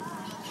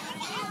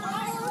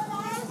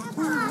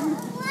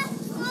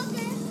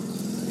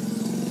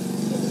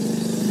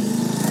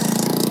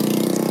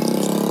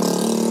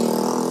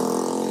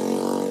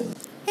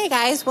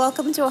guys,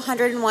 welcome to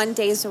 101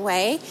 Days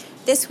Away.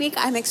 This week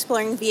I'm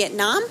exploring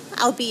Vietnam.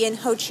 I'll be in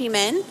Ho Chi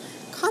Minh,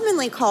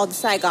 commonly called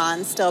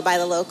Saigon still by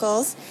the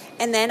locals,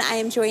 and then I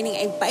am joining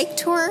a bike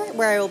tour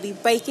where I will be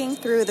biking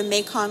through the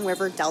Mekong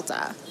River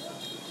Delta.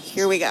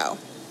 Here we go.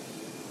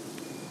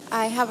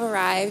 I have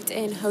arrived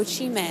in Ho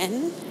Chi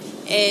Minh.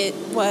 It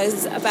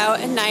was about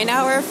a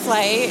 9-hour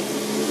flight.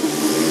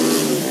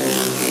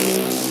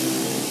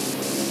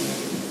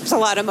 There's a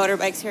lot of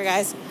motorbikes here,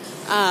 guys.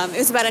 It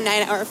was about a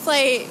 9-hour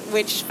flight,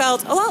 which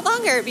felt a lot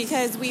longer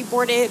because we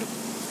boarded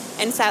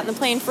and sat in the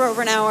plane for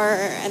over an hour,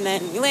 and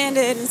then we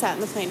landed and sat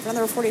in the plane for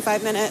another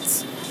 45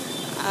 minutes.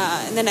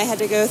 And then I had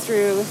to go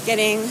through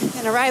getting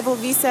an arrival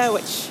visa,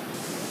 which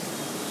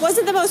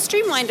wasn't the most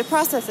streamlined of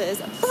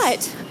processes,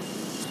 but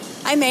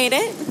I made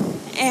it,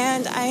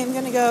 and I am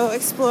going to go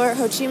explore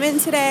Ho Chi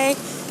Minh today,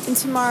 and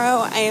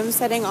tomorrow I am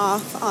setting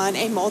off on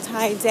a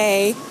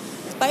multi-day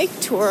bike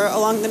tour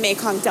along the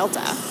Mekong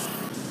Delta.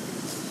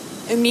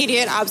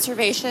 Immediate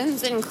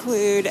observations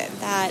include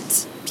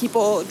that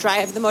people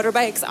drive the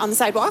motorbikes on the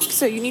sidewalk,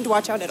 so you need to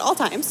watch out at all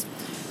times.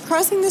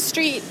 Crossing the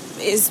street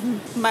is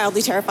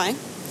mildly terrifying,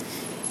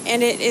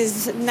 and it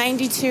is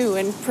 92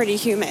 and pretty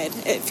humid.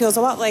 It feels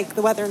a lot like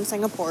the weather in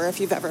Singapore if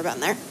you've ever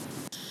been there.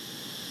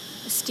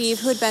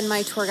 Steve, who had been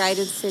my tour guide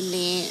in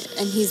Sydney,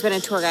 and he's been a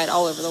tour guide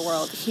all over the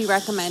world, he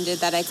recommended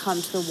that I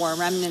come to the War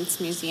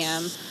Remnants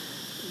Museum,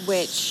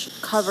 which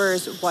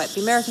covers what the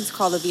Americans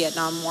call the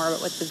Vietnam War,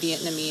 but what the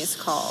Vietnamese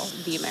call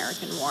the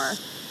American War.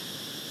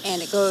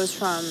 And it goes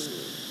from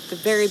the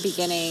very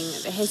beginning,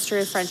 the history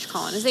of French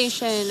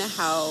colonization,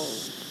 how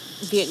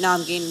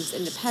Vietnam gains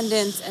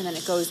independence, and then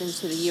it goes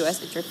into the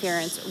U.S.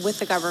 interference with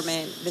the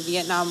government, the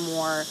Vietnam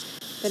War.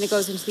 Then it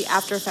goes into the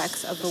after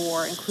effects of the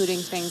war, including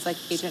things like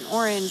Agent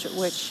Orange,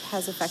 which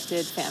has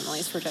affected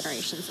families for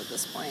generations at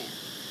this point.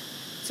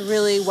 It's a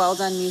really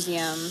well-done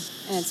museum,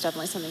 and it's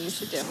definitely something you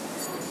should do.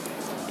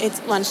 It's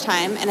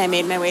lunchtime, and I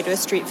made my way to a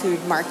street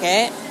food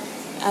market.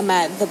 I'm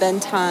at the Ben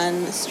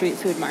Thanh Street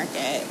Food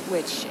Market,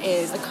 which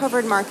is a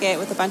covered market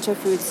with a bunch of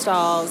food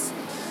stalls.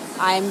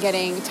 I'm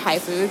getting Thai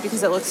food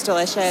because it looks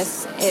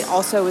delicious. It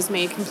also was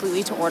made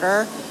completely to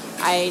order.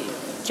 I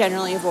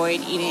generally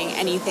avoid eating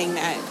anything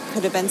that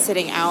could have been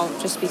sitting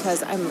out just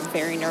because I'm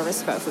very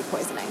nervous about food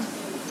poisoning.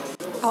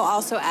 I'll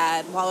also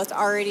add, while it's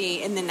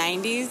already in the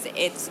 90s,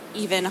 it's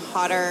even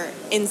hotter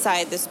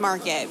inside this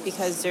market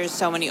because there's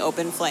so many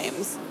open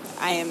flames.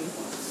 I am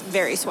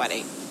very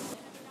sweaty.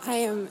 I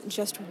am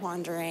just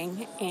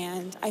wandering,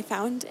 and I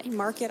found a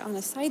market on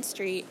a side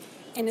street,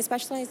 and it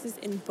specializes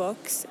in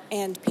books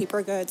and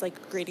paper goods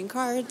like greeting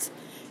cards.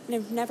 And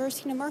I've never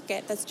seen a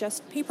market that's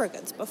just paper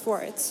goods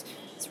before. It's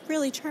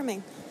really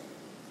charming.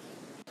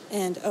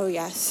 And oh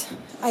yes,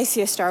 I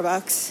see a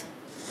Starbucks.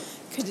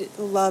 Could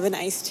love an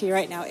iced tea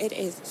right now. It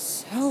is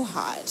so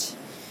hot.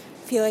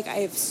 I feel like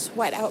I've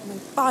sweat out my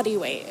body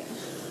weight.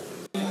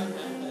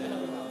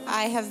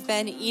 I have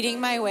been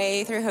eating my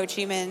way through Ho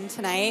Chi Minh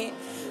tonight.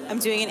 I'm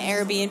doing an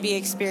Airbnb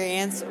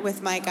experience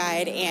with my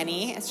guide,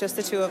 Annie. It's just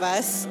the two of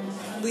us.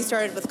 We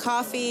started with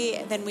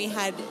coffee, then we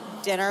had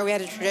dinner. We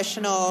had a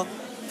traditional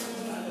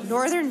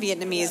northern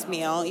Vietnamese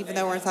meal, even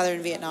though we're in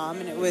southern Vietnam,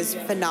 and it was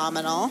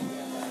phenomenal.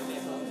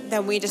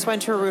 Then we just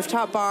went to a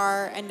rooftop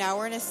bar, and now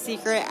we're in a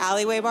secret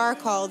alleyway bar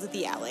called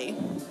The Alley.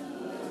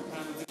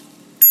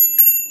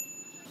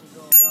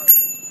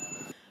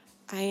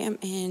 I am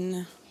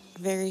in a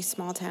very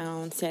small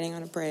town, standing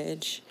on a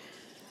bridge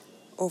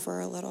over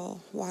a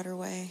little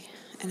waterway,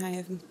 and I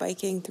am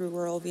biking through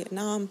rural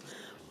Vietnam.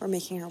 We're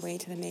making our way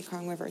to the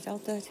Mekong River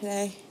Delta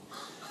today,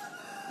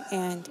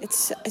 and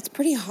it's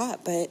pretty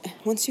hot, but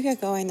once you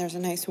get going, there's a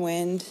nice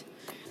wind.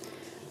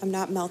 I'm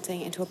not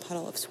melting into a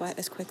puddle of sweat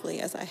as quickly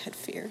as I had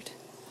feared.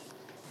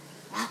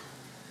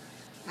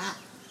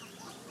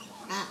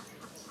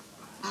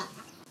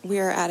 We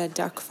are at a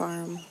duck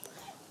farm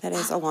that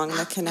is along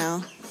the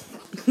canal.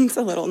 It's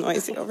a little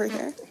noisy over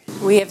here.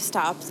 We have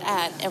stopped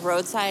at a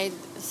roadside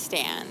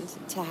stand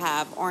to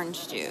have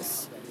orange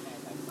juice,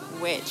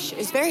 which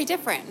is very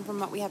different from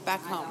what we have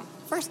back home.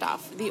 First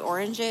off, the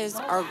oranges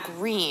are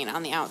green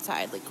on the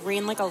outside, like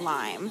green like a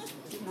lime.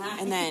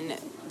 And then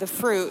the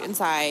fruit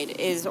inside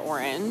is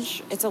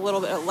orange. It's a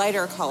little bit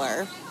lighter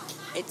color.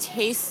 It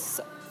tastes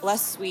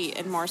less sweet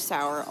and more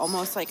sour,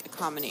 almost like a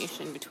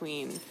combination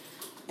between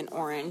an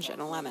orange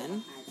and a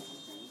lemon.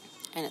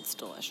 And it's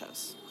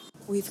delicious.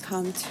 We've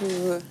come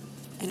to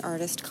an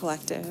artist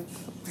collective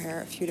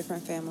where a few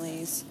different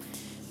families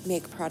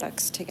make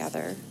products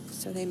together.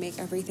 So they make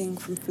everything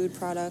from food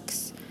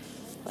products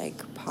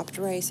like popped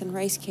rice and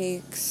rice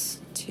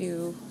cakes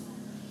to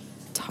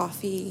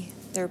toffee.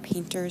 They're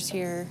painters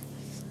here.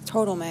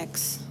 Total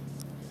mix.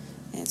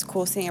 And it's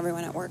cool seeing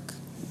everyone at work.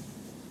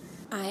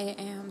 I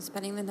am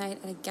spending the night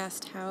at a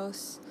guest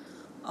house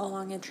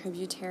along a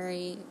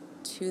tributary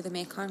to the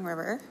Mekong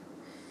River.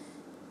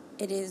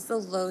 It is the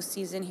low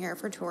season here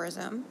for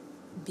tourism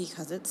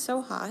because it's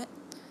so hot.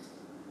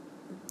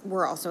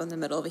 We're also in the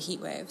middle of a heat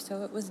wave,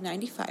 so it was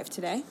 95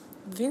 today.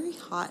 Very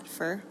hot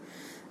for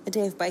a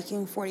day of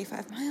biking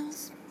 45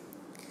 miles.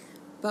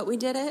 But we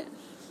did it.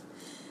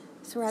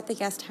 So we're at the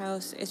guest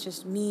house. It's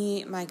just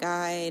me, my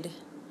guide,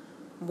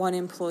 one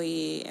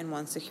employee, and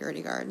one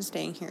security guard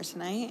staying here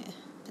tonight.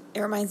 It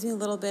reminds me a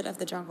little bit of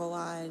the Jungle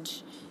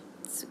Lodge.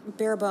 It's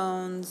bare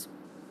bones,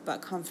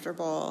 but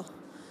comfortable.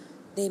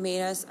 They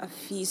made us a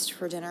feast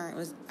for dinner. It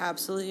was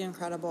absolutely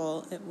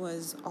incredible. It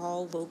was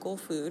all local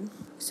food.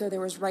 So there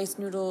was rice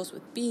noodles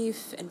with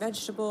beef and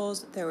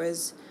vegetables. There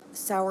was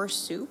sour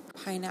soup,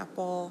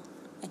 pineapple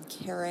and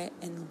carrot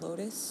and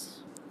lotus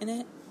in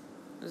it.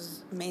 It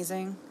was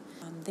amazing.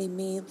 They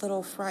made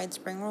little fried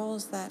spring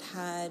rolls that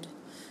had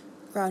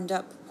ground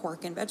up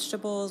pork and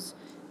vegetables.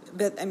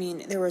 But,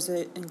 there was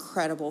an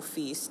incredible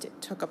feast.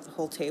 It took up the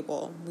whole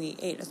table. We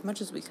ate as much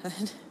as we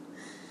could.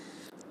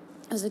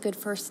 It was a good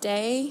first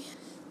day.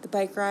 The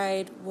bike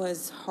ride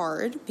was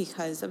hard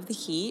because of the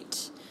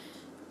heat.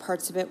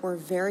 Parts of it were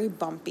very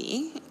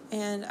bumpy,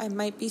 and I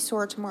might be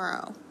sore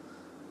tomorrow.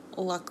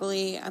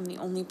 Luckily, I'm the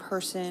only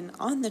person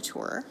on the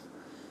tour,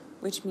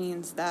 which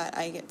means that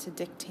I get to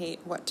dictate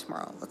what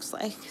tomorrow looks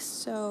like.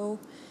 So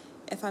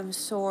if I'm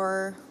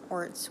sore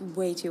or it's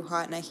way too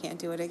hot and I can't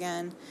do it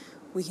again,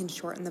 we can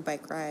shorten the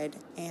bike ride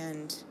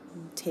and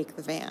take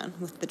the van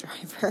with the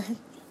driver.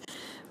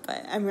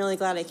 But I'm really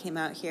glad I came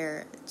out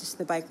here. Just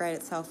the bike ride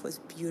itself was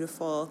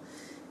beautiful.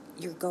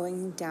 You're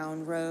going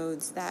down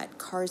roads that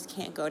cars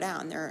can't go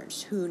down. They're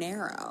too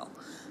narrow.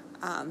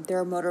 There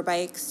are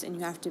motorbikes, and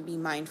you have to be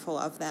mindful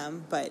of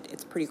them, but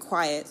it's pretty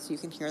quiet, so you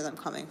can hear them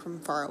coming from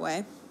far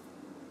away.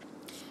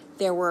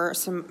 There were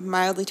some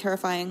mildly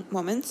terrifying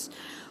moments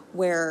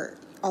where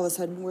all of a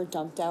sudden we're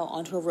dumped out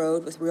onto a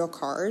road with real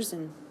cars,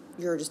 and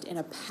you're just in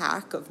a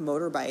pack of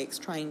motorbikes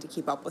trying to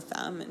keep up with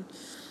them. And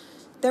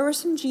there were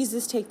some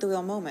Jesus take the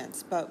wheel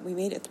moments, but we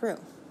made it through.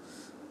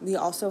 We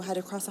also had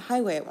to cross a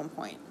highway at one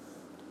point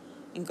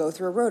and go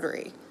through a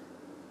rotary.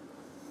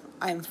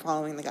 I'm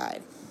following the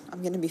guide.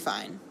 I'm going to be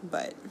fine,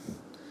 but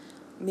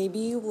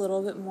maybe a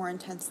little bit more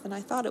intense than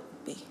I thought it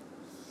would be.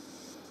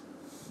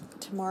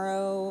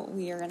 Tomorrow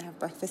we are going to have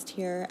breakfast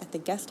here at the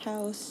guest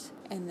house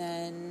and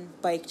then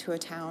bike to a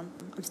town.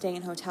 I'm staying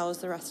in hotels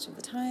the rest of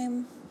the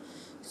time,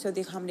 so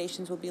the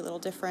accommodations will be a little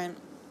different.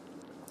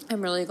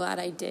 I'm really glad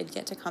I did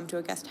get to come to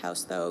a guest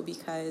house, though,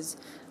 because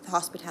the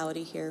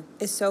hospitality here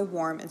is so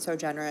warm and so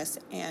generous,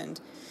 and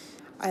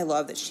I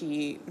love that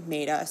she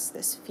made us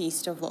this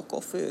feast of local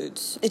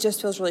foods. It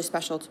just feels really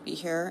special to be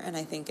here, and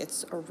I think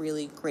it's a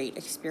really great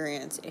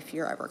experience if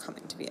you're ever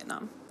coming to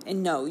Vietnam.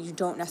 And no, you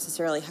don't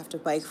necessarily have to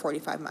bike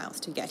 45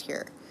 miles to get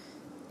here.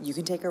 You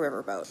can take a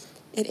riverboat.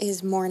 It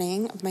is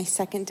morning of my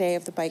second day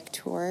of the bike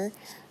tour.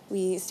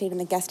 We stayed in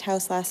the guest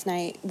house last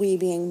night, we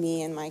being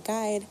me and my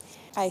guide.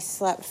 I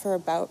slept for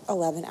about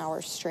 11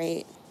 hours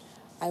straight.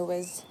 I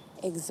was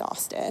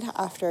exhausted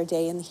after a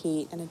day in the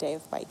heat and a day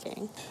of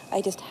biking.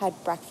 I just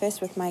had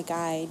breakfast with my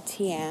guide,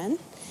 Tian,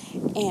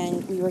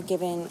 and we were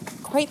given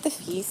quite the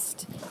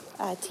feast.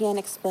 Tian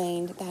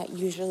explained that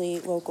usually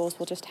locals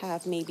will just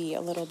have maybe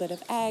a little bit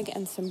of egg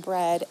and some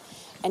bread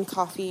and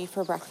coffee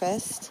for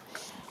breakfast.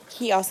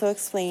 He also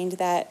explained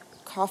that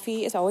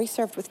coffee is always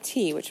served with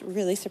tea, which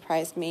really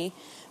surprised me,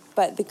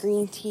 but the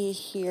green tea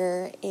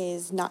here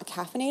is not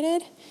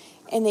caffeinated,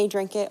 and they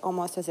drink it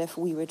almost as if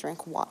we would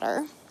drink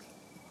water.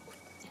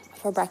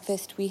 For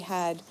breakfast, we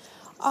had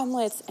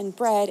omelets and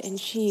bread and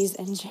cheese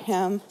and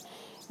jam.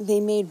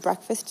 They made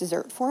breakfast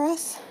dessert for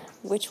us,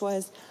 which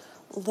was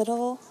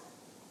little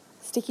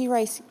sticky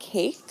rice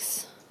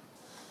cakes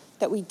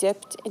that we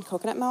dipped in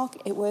coconut milk.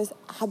 It was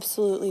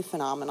absolutely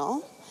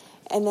phenomenal.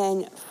 And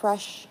then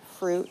fresh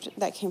fruit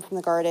that came from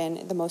the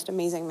garden, the most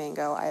amazing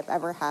mango I've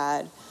ever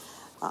had.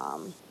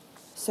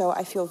 So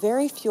I feel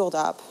very fueled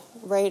up,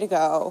 ready to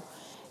go.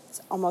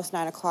 It's almost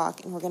 9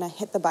 o'clock, and we're going to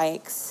hit the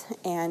bikes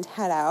and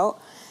head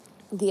out.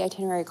 The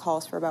itinerary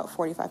calls for about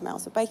 45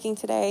 miles of biking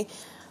today,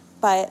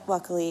 but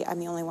luckily I'm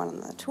the only one on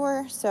the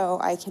tour, so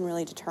I can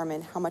really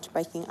determine how much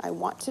biking I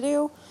want to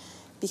do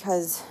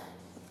because,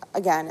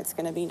 again, it's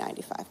going to be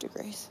 95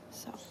 degrees.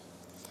 So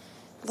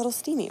a little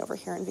steamy over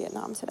here in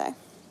Vietnam today.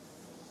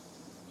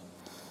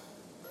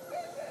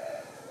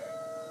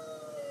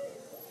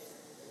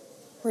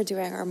 We're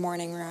doing our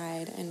morning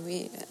ride, and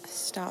we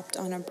stopped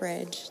on a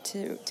bridge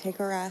to take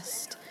a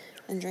rest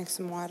and drink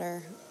some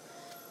water.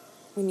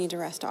 We need to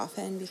rest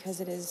often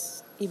because it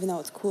is, even though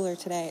it's cooler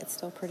today, it's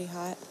still pretty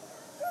hot.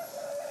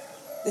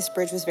 This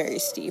bridge was very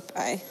steep.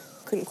 I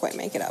couldn't quite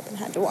make it up and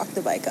had to walk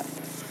the bike up.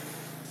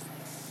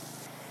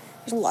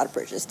 There's a lot of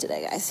bridges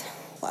today, guys.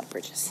 A lot of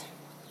bridges.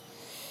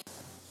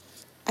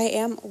 I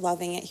am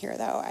loving it here,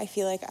 though. I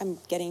feel like I'm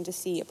getting to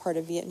see a part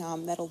of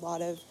Vietnam that a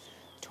lot of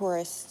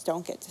tourists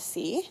don't get to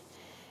see.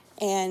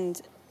 And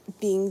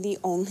being the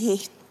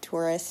only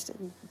tourist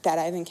that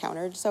I've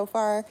encountered so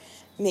far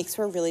makes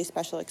for a really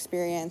special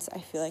experience. I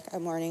feel like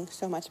I'm learning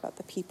so much about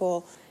the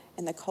people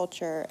and the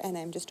culture, and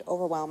I'm just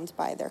overwhelmed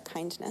by their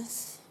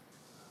kindness.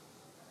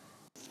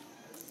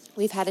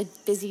 We've had a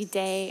busy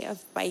day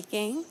of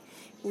biking.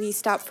 We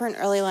stopped for an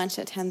early lunch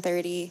at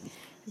 10:30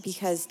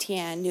 because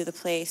Tian knew the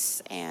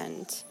place,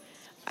 and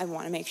I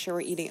want to make sure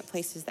we're eating at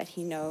places that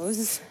he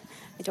knows.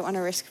 I don't want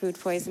to risk food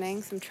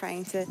poisoning, so I'm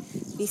trying to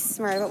be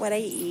smart about what I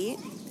eat.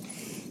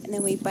 And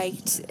then we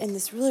biked in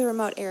this really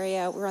remote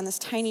area. We're on this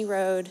tiny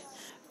road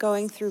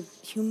going through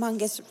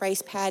humongous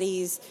rice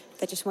paddies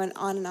that just went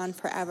on and on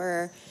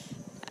forever.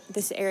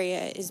 This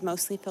area is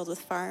mostly filled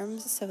with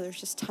farms, so there's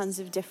just tons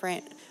of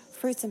different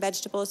fruits and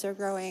vegetables they're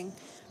growing.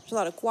 There's a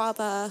lot of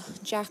guava,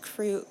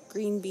 jackfruit,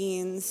 green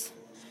beans,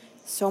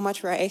 so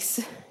much rice,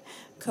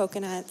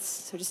 coconuts,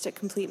 so just a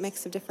complete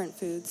mix of different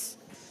foods.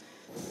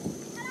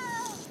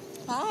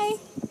 Hi!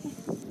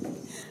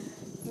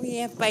 We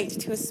have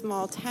biked to a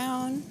small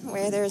town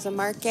where there's a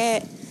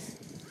market.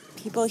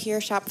 People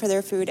here shop for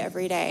their food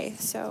every day,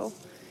 so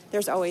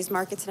there's always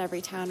markets in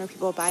every town where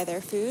people buy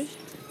their food.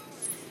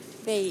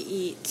 They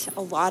eat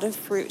a lot of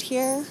fruit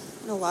here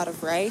and a lot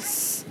of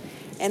rice,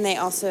 and they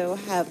also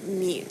have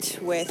meat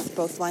with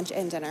both lunch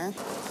and dinner.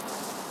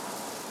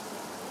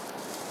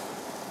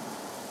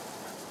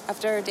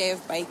 After a day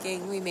of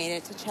biking, we made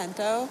it to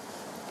Cento,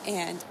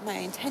 and my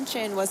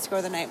intention was to go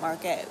to the night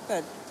market,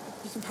 but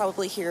you can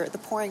probably hear the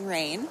pouring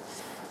rain,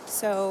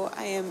 so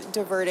I am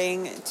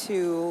diverting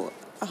to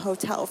a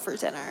hotel for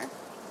dinner.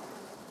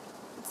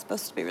 It's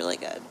supposed to be really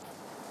good,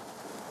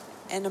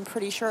 and I'm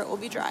pretty sure it will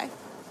be dry.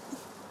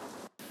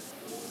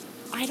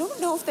 I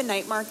don't know if the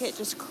night market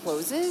just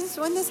closes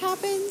when this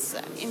happens.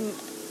 I mean,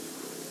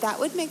 that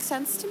would make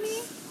sense to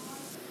me.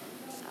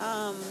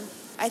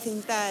 I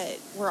think that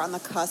we're on the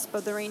cusp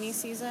of the rainy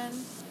season,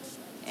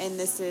 and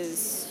this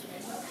is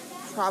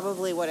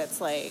probably what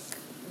it's like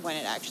when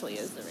it actually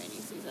is the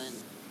rainy season.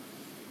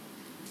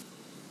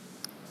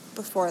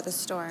 Before the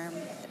storm,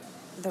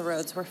 the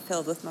roads were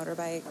filled with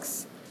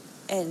motorbikes,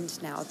 and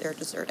now they're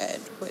deserted,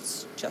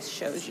 which just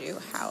shows you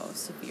how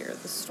severe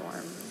the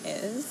storm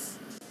is.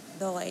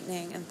 The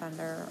lightning and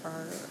thunder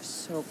are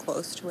so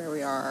close to where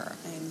we are.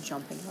 I am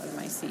jumping out of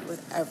my seat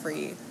with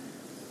every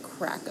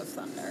crack of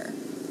thunder.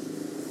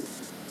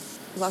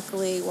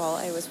 Luckily, while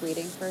I was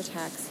waiting for a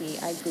taxi,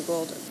 I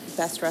Googled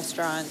best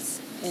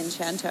restaurants in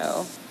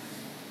Cento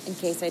in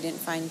case I didn't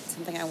find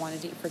something I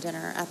wanted to eat for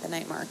dinner at the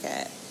night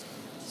market.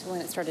 So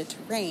when it started to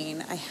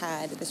rain, I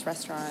had this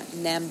restaurant,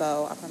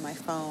 Nambo, up on my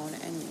phone,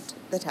 and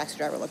the taxi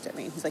driver looked at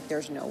me and he's like,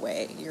 "There's no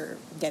way you're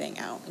getting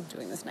out and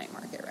doing this night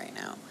market right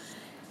now."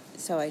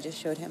 So I just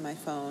showed him my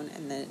phone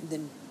and the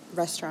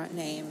restaurant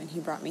name, and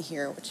he brought me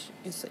here, which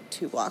is like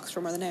 2 blocks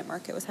from where the night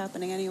market was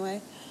happening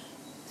anyway.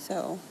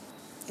 So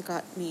it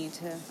got me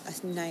to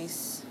a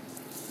nice,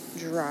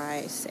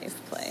 dry, safe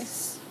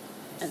place.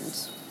 And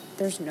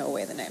there's no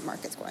way the night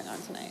market's going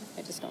on tonight.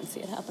 I just don't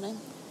see it happening.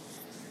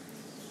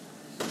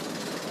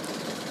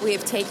 We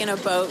have taken a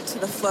boat to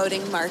the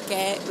floating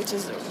market, which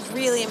is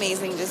really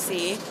amazing to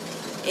see.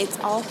 It's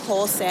all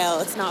wholesale.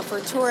 It's not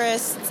for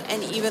tourists,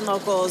 and even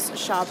locals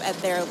shop at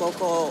their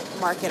local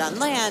market on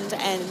land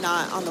and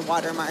not on the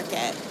water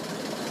market.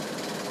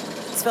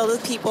 It's filled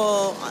with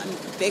people on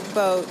big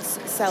boats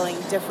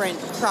selling different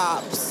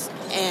crops,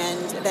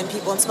 and then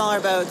people in smaller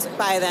boats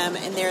buy them,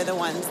 and they're the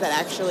ones that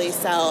actually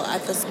sell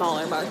at the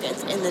smaller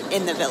markets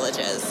in the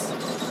villages.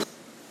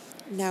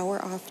 Now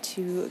we're off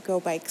to go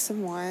bike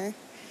some more.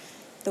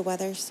 The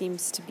weather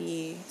seems to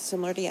be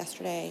similar to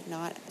yesterday,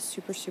 not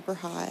super, super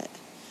hot,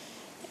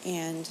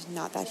 and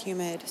not that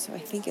humid, so I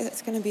think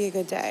it's going to be a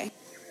good day.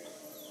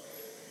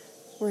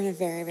 We're in a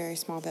very, very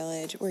small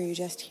village where you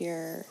just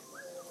hear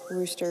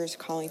roosters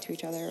calling to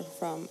each other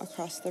from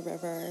across the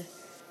river,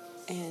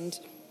 and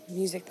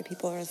music that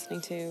people are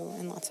listening to,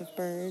 and lots of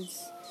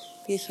birds,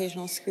 the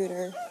occasional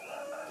scooter.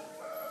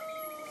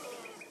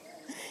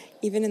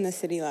 Even in the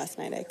city last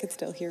night, I could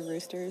still hear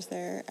roosters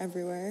there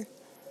everywhere.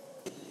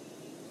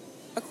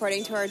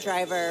 According to our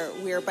driver,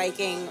 we're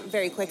biking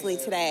very quickly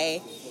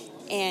today,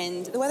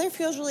 and the weather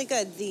feels really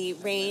good. The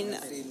rain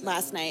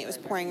last night, it was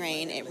pouring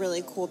rain. It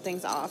really cooled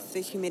things off.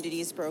 The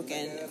humidity is broken.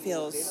 It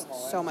feels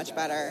so much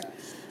better.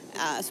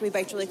 So we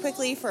biked really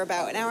quickly for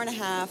about an hour and a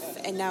half,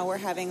 and now we're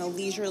having a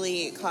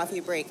leisurely coffee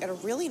break at a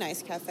really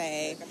nice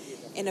cafe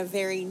in a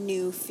very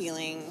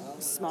new-feeling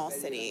small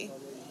city.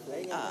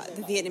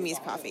 The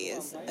Vietnamese coffee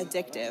is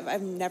addictive.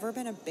 I've never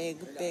been a big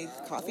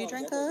coffee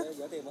drinker,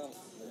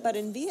 but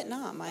in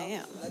Vietnam I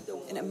am,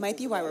 and it might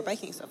be why we're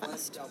biking so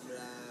fast.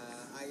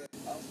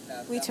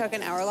 We took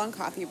an hour-long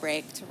coffee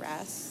break to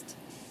rest,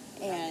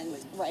 and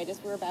right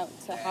as we were about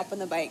to hop on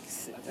the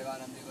bikes,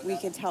 we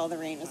could tell the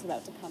rain was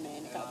about to come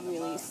in. It got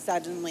really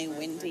suddenly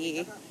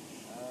windy.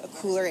 A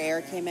cooler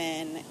air came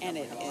in, and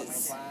it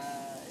is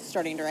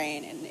starting to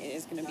rain, and it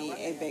is going to be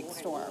a big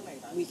storm.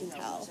 We can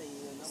tell.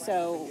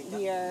 So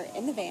we are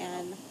in the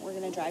van. We're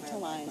going to drive to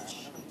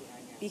lunch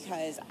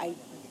because I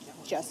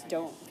just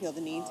don't feel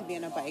the need to be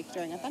on a bike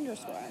during a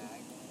thunderstorm.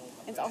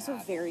 It's also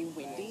very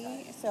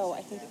windy, so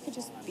I think it could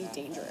just be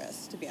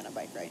dangerous to be on a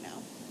bike right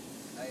now.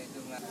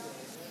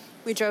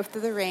 We drove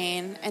through the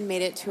rain and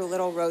made it to a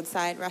little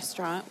roadside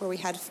restaurant where we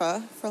had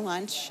pho for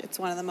lunch. It's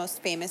one of the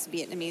most famous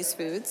Vietnamese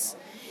foods.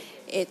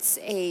 It's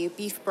a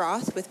beef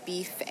broth with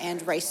beef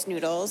and rice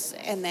noodles,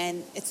 and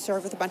then it's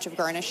served with a bunch of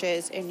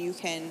garnishes, and you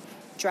can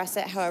dress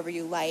it however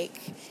you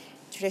like.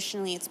 It's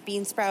traditionally it's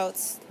bean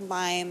sprouts,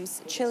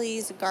 limes,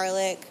 chilies,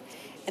 garlic,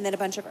 and then a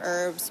bunch of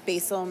herbs,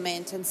 basil,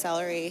 mint, and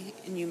celery,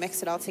 and you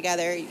mix it all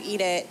together. You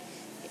eat it.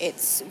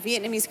 It's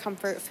Vietnamese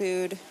comfort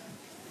food.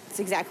 It's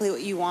exactly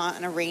what you want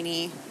on a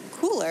rainy,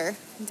 cooler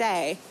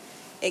day.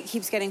 It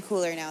keeps getting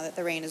cooler now that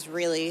the rain has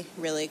really,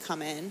 really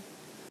come in.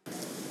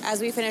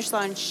 As we finish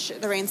lunch,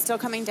 the rain's still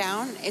coming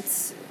down.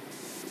 It's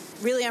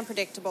really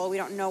unpredictable. We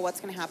don't know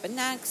what's going to happen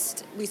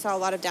next. We saw a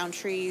lot of downed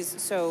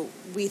trees, so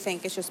we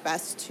think it's just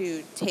best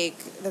to take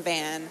the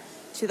van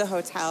to the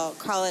hotel,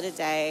 call it a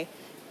day,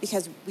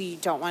 because we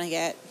don't want to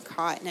get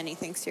caught in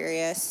anything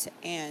serious,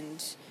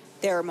 and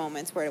there are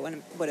moments where it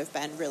would have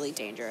been really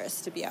dangerous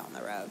to be out on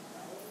the road.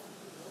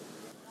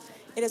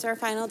 It is our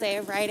final day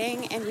of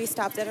riding, and we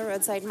stopped at a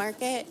roadside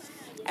market.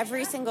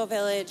 Every single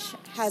village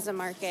has a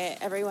market.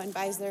 Everyone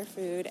buys their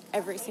food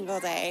every single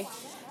day.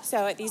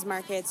 So at these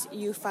markets,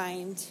 you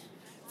find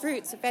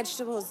fruits,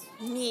 vegetables,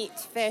 meat,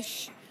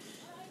 fish,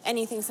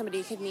 anything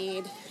somebody could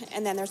need.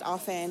 And then there's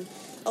often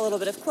a little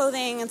bit of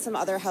clothing and some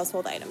other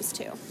household items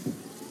too.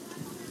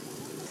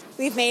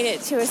 We've made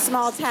it to a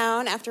small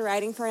town after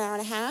riding for an hour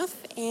and a half,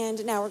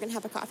 and now we're going to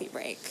have a coffee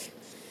break.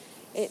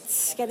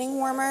 It's getting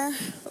warmer,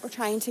 but we're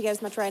trying to get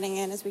as much riding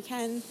in as we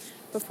can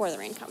before the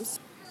rain comes.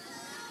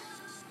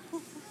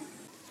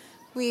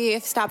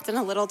 We've stopped in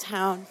a little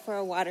town for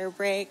a water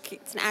break.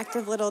 It's an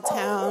active little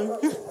town.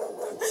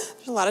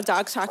 There's a lot of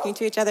dogs talking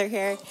to each other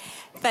here.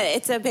 But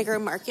it's a bigger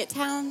market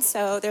town,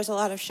 so there's a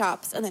lot of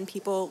shops, and then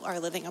people are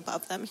living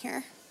above them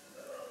here.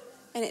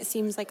 And it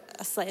seems like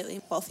a slightly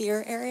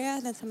wealthier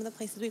area than some of the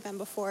places we've been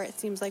before. It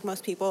seems like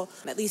most people,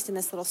 at least in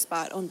this little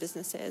spot, own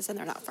businesses, and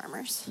they're not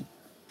farmers.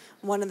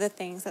 One of the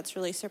things that's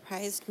really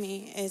surprised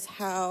me is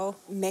how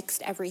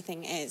mixed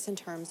everything is in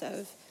terms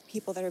of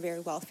people that are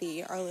very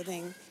wealthy are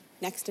living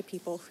next to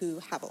people who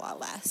have a lot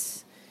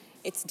less.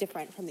 It's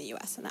different from the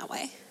U.S. in that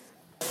way.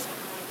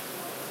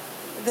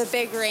 The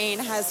big rain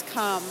has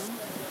come.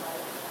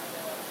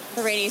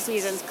 The rainy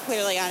season's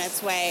clearly on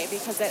its way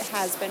because it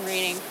has been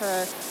raining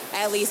for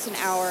at least an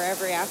hour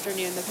every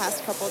afternoon the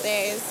past couple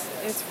days.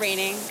 It's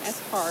raining as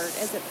hard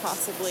as it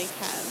possibly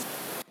can.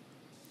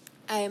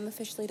 I am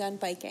officially done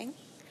biking.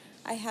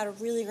 I had a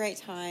really great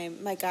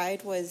time. My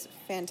guide was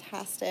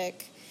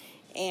fantastic,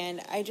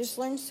 and I just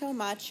learned so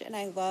much, and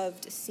I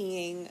loved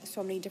seeing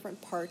so many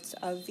different parts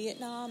of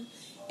Vietnam,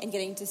 and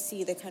getting to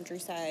see the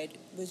countryside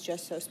was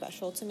just so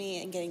special to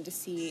me, and getting to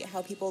see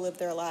how people live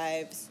their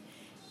lives,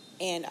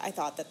 and I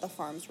thought that the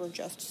farms were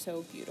just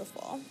so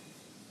beautiful.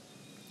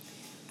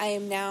 I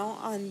am now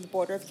on the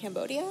border of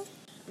Cambodia.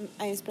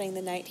 I am spending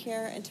the night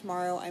here, and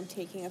tomorrow I'm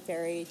taking a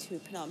ferry to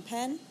Phnom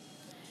Penh,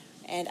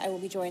 and I will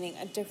be joining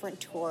a different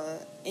tour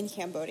in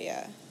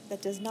Cambodia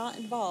that does not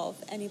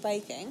involve any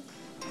biking.